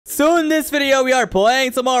So in this video, we are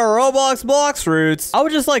playing some more Roblox Blocks Fruits. I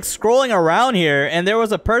was just like scrolling around here, and there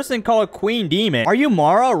was a person called Queen Demon. Are you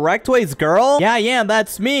Mara, Rektway's girl? Yeah, I am.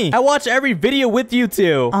 That's me. I watch every video with you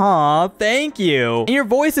two. Aw, thank you. And your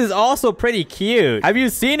voice is also pretty cute. Have you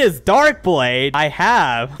seen his dark blade? I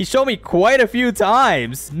have. He showed me quite a few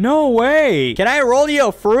times. No way. Can I roll you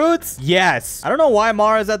a fruit? Yes. I don't know why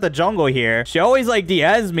Mara's at the jungle here. She always like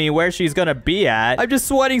DMs me where she's gonna be at. I'm just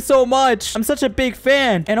sweating so much. I'm such a big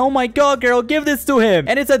fan. And oh my god, girl, give this to him.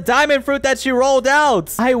 And it's a diamond fruit that she rolled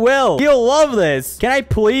out. I will. He'll love this. Can I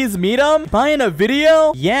please meet him? Am I in a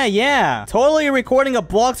video? Yeah. Totally recording a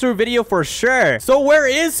Blocks Fruit video for sure. So where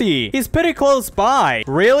is he? He's pretty close by.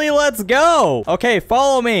 Really? Let's go. Okay,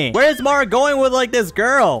 follow me. Where's Mara going with like this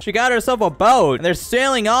girl? She got herself a boat. And they're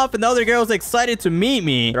sailing off and the other girl's excited to meet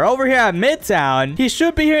me. They're over here at Midtown. He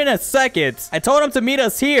should be here in a second. I told him to meet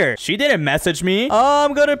us here. She didn't message me. Oh,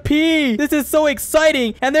 I'm gonna pee. This is so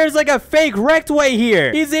exciting. And there's like a fake Rektway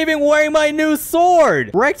here. He's even wearing my new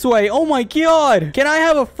sword. Rektway, oh my god. Can I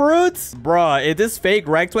have a fruit? Bruh, is this fake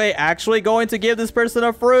Rektway actually going to give this person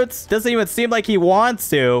a fruit? Doesn't even seem like he wants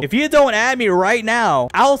to. If you don't add me right now,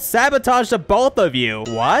 I'll sabotage the both of you.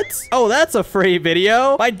 What? Oh, that's a free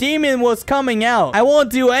video. My demon was coming out. I won't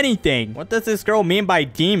do anything. What does this girl mean by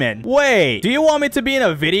demon? Wait, do you want me to be in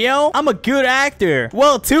a video? I'm a good actor.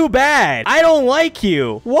 Well, too bad. I don't like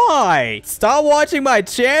you. Why? Stop watching my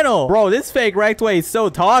channel. Bro, this fake Rektway is so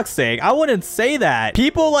toxic. I wouldn't say that.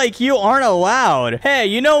 People like you aren't allowed. Hey,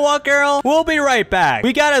 you know what, girl? We'll be right back.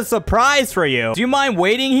 We got a surprise for you. Do you mind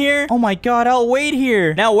waiting here? Oh my god, I'll wait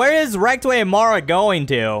here. Now, where is Rektway and Mara going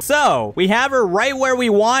to? So, we have her right where we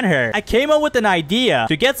want her. I came up with an idea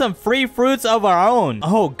to get some free fruits of our own.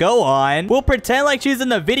 Oh, go on. We'll pretend like she's in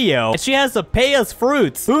the video and she has to pay us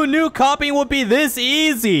fruits. Who knew copying would be this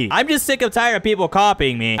easy? I'm just sick of tired of people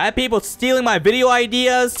copying me. I have people stealing my video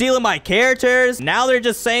ideas, stealing my characters. Now they're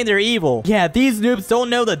just saying they're evil. Yeah, these noobs don't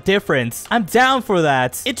know the difference. I'm down for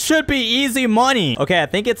that. It should be easy money. Okay, I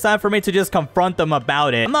think it's time for me to just confront them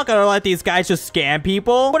about it. I'm not gonna let these guys just scam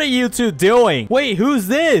people. What are you two doing? Wait, who's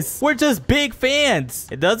this? We're just big fans.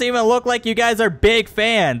 It doesn't even look like you guys are big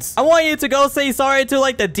fans. I want you to go say sorry to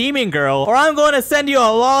like the demon girl, or I'm going to send you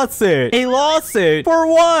a lawsuit. A lawsuit? For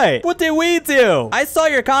what? What did we do? I saw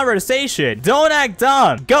your conversation. Don't act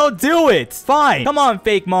dumb. Go do it. Fine. Come on,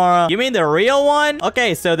 fake Mara. You mean the real one?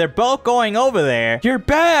 Okay, so they're both going over there. You're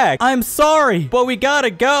back. I'm sorry, but we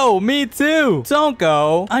gotta go. Me too. Don't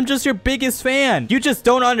go. I'm just your biggest fan. You just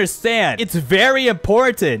don't understand. It's very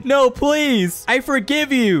important. No, please. I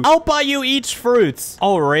forgive you. I'll buy you each fruit.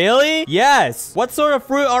 Oh, really? Yes. What sort of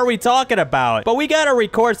fruit are we talking about? But we gotta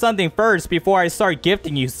record something first before I start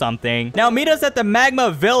gifting you something. Now meet us at the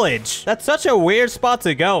Magma Village. That's such a weird spot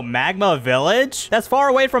to go. Magma Village? That's far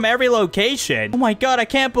away from every location. Oh my god, I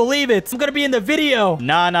can't believe it. I'm gonna be in the video.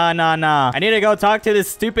 Nah. I need to go talk to this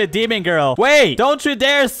stupid demon girl. Wait, don't you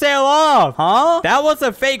dare sail off. Huh? That was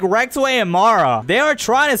a fake Rektway and Mara. They are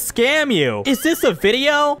trying to scam you. Is this a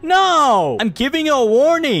video? No. I'm giving you a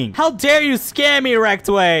warning. How dare you scam me,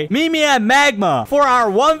 Rektway? Meet me at Magma for our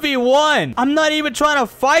 1v1. I'm not even trying to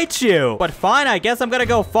fight you. But fine, I guess I'm gonna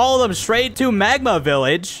go follow them straight to Magma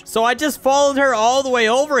Village. So I just followed her all the way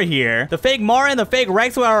over here. The fake Mara and the fake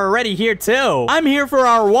Rektway are already here too. I'm here for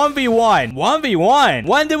our 1v1. 1v1?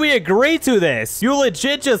 When did we agree to this? You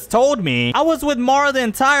legit just told me. I was with Mara the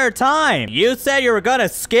entire time. You said you were gonna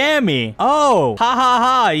scam me. Oh,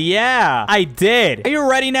 ha. Yeah, I did. Are you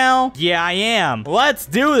ready now? Yeah, I am. Let's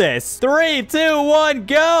do this. 3, 2, 1,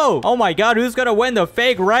 go. Oh my god, who's gonna win, the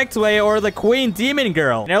fake Rektway or the Queen Demon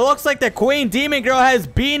Girl? And it looks like the Queen Demon Girl has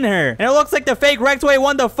beaten her. And it looks like the fake Rektway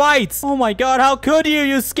won the fight. Oh my god, how could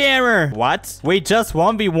you scammer? What? We just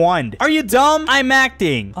 1v1'd. Are you dumb? I'm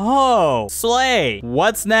acting. Oh, slay.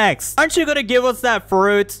 What's next? Aren't you gonna give us that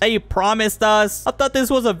fruit that you promised us? I thought this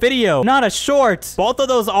was a video, not a short. Both of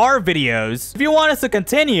those are videos. If you want us to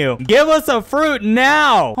continue, give us a fruit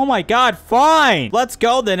now. Oh my god, fine. Let's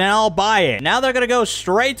go then and I'll buy it. Now they're gonna go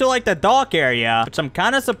straight to like the dock area, which I'm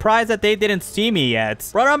kind of surprised that they didn't see me yet.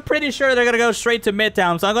 But I'm pretty sure they're gonna go straight to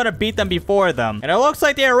Midtown, so I'm gonna beat them before them. And it looks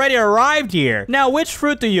like they already arrived here. Now, which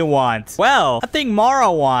fruit do you want? Well, I think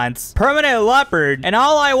Mara wants permanent leopard, and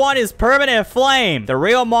all I want is permanent flame. The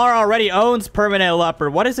real Mara already owns permanent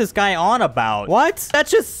leopard. What is this guy on about? What?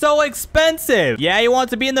 That's just so expensive. Yeah, you want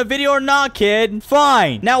to be in the video or not, kid?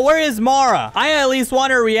 Fine. Now, where is Mara? I at least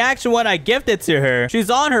want her reaction when I gift it to her. She's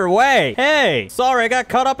on her way. Hey, sorry, I got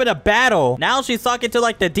caught up in a battle. Now she's talking to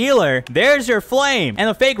like the dealer. There's your flame. And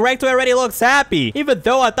the fake Rektway already looks happy, even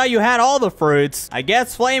though I thought you had all the fruits. I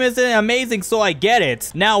guess flame isn't amazing, so I get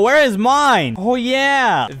it. Now, where is mine? Oh,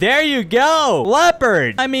 yeah. There you go.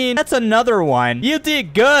 leopard. I mean, that's another one. You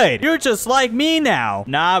did good. You're just like me now.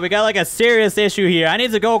 Nah, we got like a serious issue here. I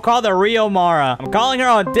need to go call the real Mara. I'm calling her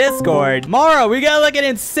on Discord. Mara, we got like an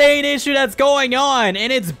insane issue that's going on,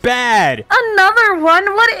 and it's bad. Another one?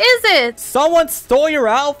 What is it? Someone stole your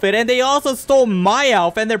outfit, and they also stole my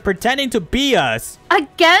outfit, and they're pretending to be us.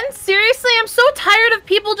 Again? Seriously? I'm so tired of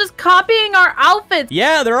people just copying our outfits.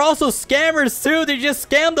 Yeah, they're also scammers too. They just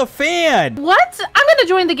scammed the fan. What? I'm gonna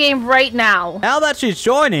join the game right now. Now that she's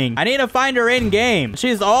joining, I need to find her in-game.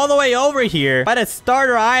 She's all the way over here by the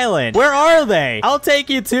starter island. Where are they? I'll take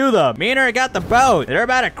you to them. Me and her got the boat. They're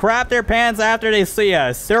about to crap their pants after they see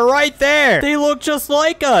us. They're right there. They look just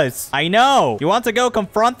like us. I know. You want to go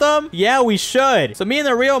confront them? Yeah, we should. So me and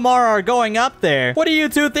the real Mara are going up there. What do you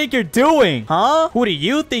two think you're doing? Huh? Who do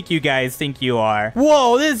you think you guys think you are?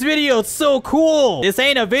 Whoa, this video is so cool. This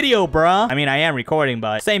ain't a video, bruh. I mean, I am recording,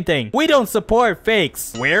 but same thing. We don't support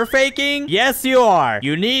fakes. We're faking? Yes, you are.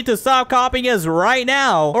 You need to stop copying us right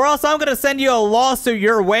now, or else I'm gonna send you a lawsuit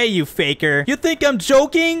your way, you faker. You think I'm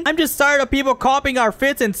joking? I'm just tired of people copying our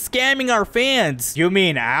fits and scamming our fans. You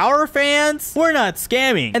mean our fans? We're not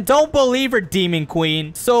scamming. And don't believe her, Demon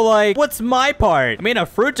Queen. So, like, what's my part? I mean, a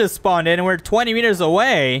fruit just spawned in and we're 20 meters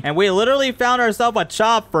away, and we literally found ourselves a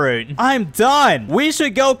chopped fruit. I'm done. We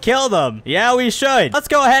should go kill them. Yeah, we should. Let's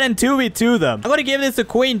go ahead and 2v2 them. I'm gonna give this to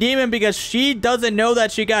Queen Demon because she doesn't know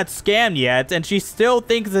that she got scammed yet, and she still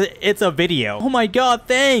thinks that it's a video. Oh my god,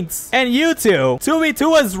 thanks. And you two,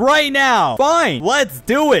 2v2 us right now. Fine, let's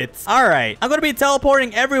do it. All right, I'm gonna be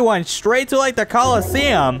teleporting everyone straight to like the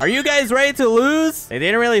Coliseum. Are you guys ready to lose? They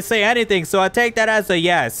didn't really say anything, so I take that as a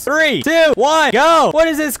yes. 3, 2, 1, go. What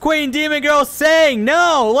is this Queen Demon girl saying?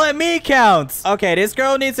 No, let me count. Okay, this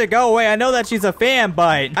girl needs to go away. I know that she's a fan,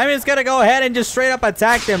 but I'm just gonna go ahead and just straight up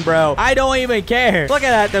attack them, bro. I don't even care. Look at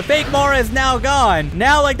that. The fake Mara is now gone.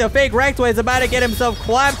 Now, like, the fake Rektway is about to get himself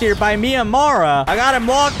clapped here by me and Mara. I got him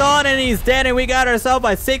locked on and he's dead, and we got ourselves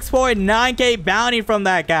a 6.9k bounty from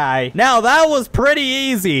that guy. Now, that was pretty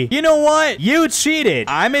easy. You know what? You cheated.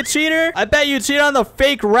 I'm a cheater? I bet you cheated on the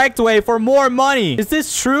fake Rektway for more money. Is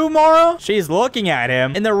this true, Mara? She's looking at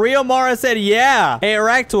him, and the real Mara said, yeah. Hey,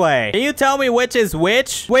 Rektway, can you tell me which is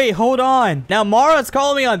which? Wait, hold on. Now, Mara's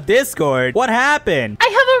calling me on Discord. What happened? I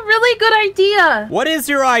have a really good idea. What is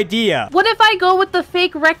your idea? What if I go with the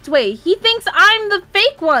fake Rektway? He thinks I'm the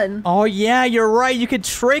fake one. Oh, yeah, you're right. You could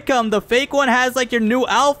trick him. The fake one has, like, your new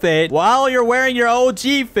outfit while you're wearing your OG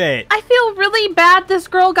fit. I feel really bad this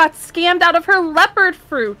girl got scammed out of her leopard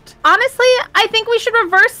fruit. Honestly, I think we should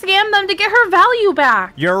reverse scam them to get her value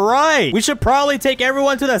back. You're right. We should probably take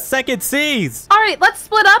everyone to the second seas. All right, let's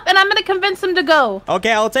split up, and I'm gonna convince them to go.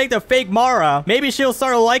 Okay, I'll take the fake Mara. Maybe she'll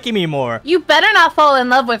start liking me more. You better not fall in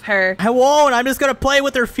love with her. I won't. I'm just gonna play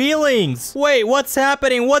with her feelings. Wait, what's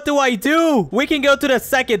happening? What do I do? We can go to the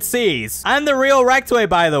second seas. I'm the real Rektway,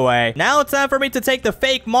 by the way. Now it's time for me to take the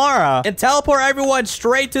fake Mara and teleport everyone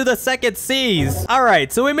straight to the second seas. All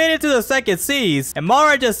right, so we made it to the second seas, and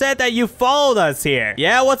Mara just said that you followed us here.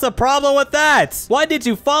 Yeah, what's the problem with that? Why did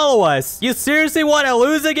you follow us? You seriously want to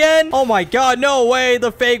lose again? Oh my god, no way.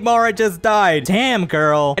 The fake Mara just died. Damn,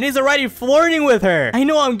 girl. And he's already flirting with her. I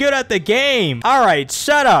know I'm good at the game. All right,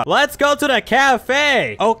 shut up. Let's go to the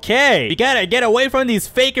cafe. Okay, we gotta get away from these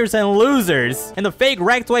fakers and losers. And the fake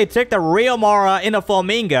Rektway took the real Mara in a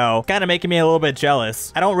flamingo. Kind of making me a little bit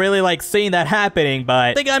jealous. I don't really like seeing that happening,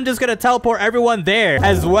 but I think I'm just gonna teleport everyone there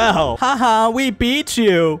as well. Haha, we beat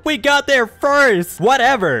you. We got there first.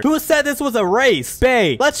 Whatever. Who said this was a race?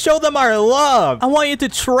 Bae, let's show them our love. I want you to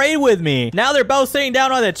trade with me. Now they're both sitting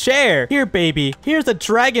down on the chair. Here, baby. Here's a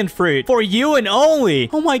dragon fruit for you and only.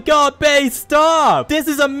 Oh my god, Bae, stop. This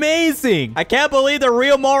is amazing. I can't believe the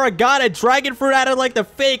real Mara got a dragon fruit out of like the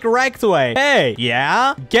fake Rektway. Hey,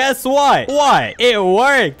 yeah? Guess what? What? It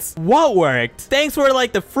worked. What worked? Thanks for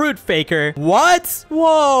like the fruit faker. What?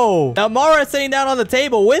 Whoa. Now Mara's sitting down on the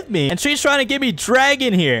table with me, and she's trying to give me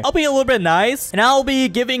dragon here. I'll be a little bit nice, and I'll be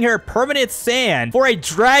giving her permanent sand for a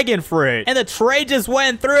dragon fruit. And the trade just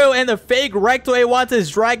went through, and the fake Rektway wants his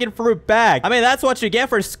dragon fruit back. I mean, that's what you get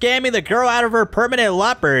for scamming the girl out of her permanent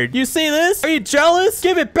leopard. You see this? Are you jealous?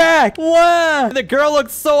 Give it back. Wow. And the girl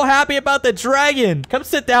looks so happy about the dragon. Come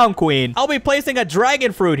sit down, queen. I'll be placing a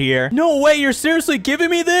dragon fruit here. No way, you're seriously giving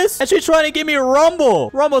me this? And she's trying to give me Rumble.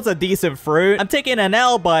 Rumble's a decent fruit. I'm taking an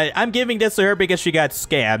L, but I'm giving this to her because she got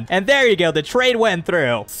scammed. And there you go, the trade went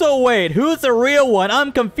through. So wait, who's the real one?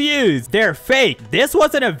 I'm confused. They're fake. This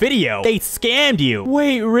wasn't a video. They scammed you.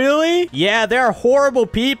 Wait, really? Yeah, they're horrible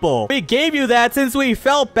people. We gave you that since we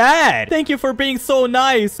felt bad. Thank you for being so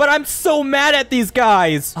nice, but I'm so mad at these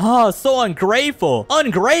guys. Oh, so ungrateful.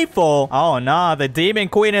 Ungrateful? Oh, nah, the Demon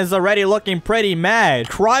Queen is already looking pretty mad.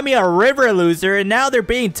 Cry me a river, loser, and now they're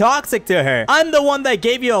being toxic to her. I'm the one that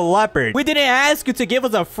gave you a leopard. We didn't ask you to give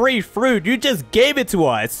us a free fruit. You just gave it to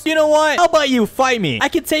us. You know what? How about you fight me? I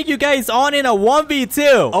can take you guys on in a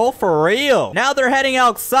 1v2. Oh, for real? Now they're heading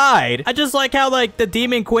outside. I just like how, like, the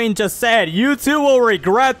Demon Queen just said, you two will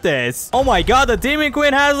regret this. Oh my god, the Demon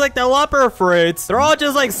Queen has, like, the leopard fruits. They're all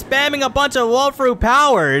just, like, spamming a bunch of love fruit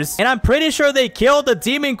powers. And I'm pretty sure they killed the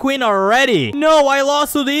Demon Queen already. No, I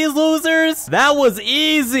lost to these losers? That was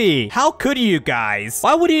easy. How could you guys?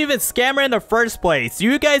 Why would you even scam her in the first place? Do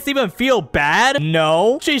you guys even feel bad?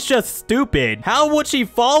 No. She's just stupid. How would she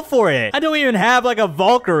fall for it? I don't even have, like, a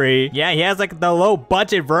Valkyrie. Yeah, he has, like, the low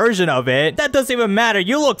budget version of it. That doesn't even matter.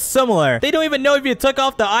 You look similar. They don't even know if you took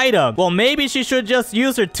off the item. Well, maybe she should just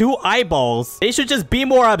use her 2 eyeballs. They should just be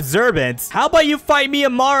more observant. How about you fight me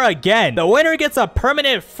and Mara again? The winner gets a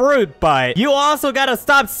permanent fruit, but you also gotta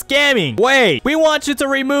stop scamming. Wait, we want you to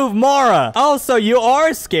remove Mara. Oh, so you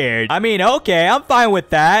are scared. I mean, okay, I'm fine with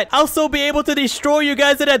that. I'll still be able to destroy you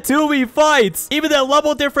guys in a 2v fights. Even the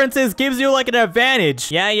level differences gives you like an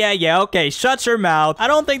advantage. Yeah, okay, shut your mouth. I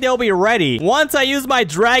don't think they'll be ready once I use my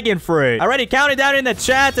dragon fruit. I already counted down in the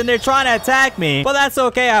chat and they're trying to attack me, but that's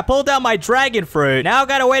okay. I pulled out my dragon fruit. Now I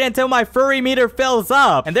gotta wait until my furry meter fills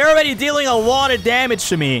up, and they're already dealing a lot of damage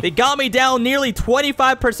to me. They got me down nearly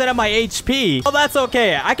 25% of my HP. Oh, that's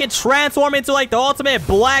okay. I can transform into like the ultimate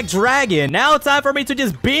black dragon. Now it's time for me to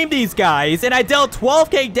just beam these guys, and I dealt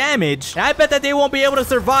 12k damage. And I bet that they won't be able to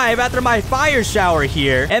survive after my fire shower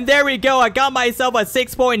here. And there we go. I got myself a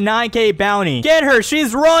 6.9k bounty. Get her.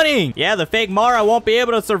 She's running. Yeah, the fake Mara won't be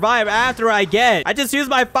able to survive after I just used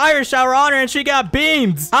my fire shower on her and she got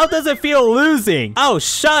beamed. How does it feel losing? Oh,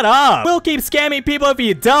 shut up. We'll keep scamming people if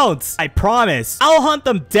you don't. I promise. I'll hunt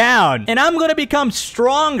them down and I'm gonna become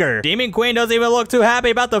stronger. Demon Queen doesn't even look too happy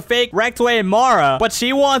about the fake Rektway and Mara, but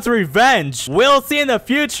she wants revenge. We'll see in the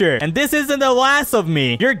future. And this isn't the last of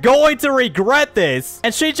me. You're going to regret this.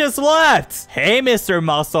 And she just left. Hey, Mr.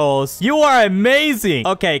 Muscles. You are amazing.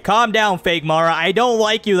 Okay, calm down, fake Mara. I don't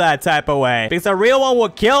like you that type of way. Because a real one will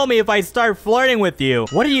kill me if I start flirting with you.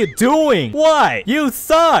 What are you doing? What? You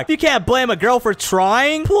suck. You can't blame a girl for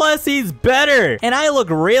trying. Plus, he's better. And I look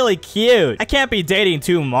really cute. I can't be dating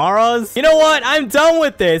 2 Maras. You know what? I'm done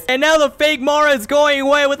with this. And now the fake Mara is going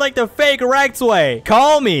away with like the fake Rektway.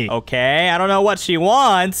 Call me. Okay, I don't know what she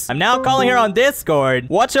wants. I'm now calling her on Discord.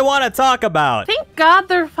 What you want to talk about? Thank God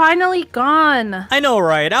they're finally gone. I know,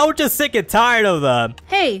 right? I was just sick and tired of them.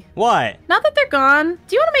 Hey. What? Now that they're gone,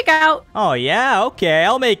 do you want to make out? Oh, yeah? Okay,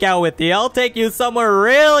 I'll make out with you. I'll take you somewhere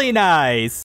really nice.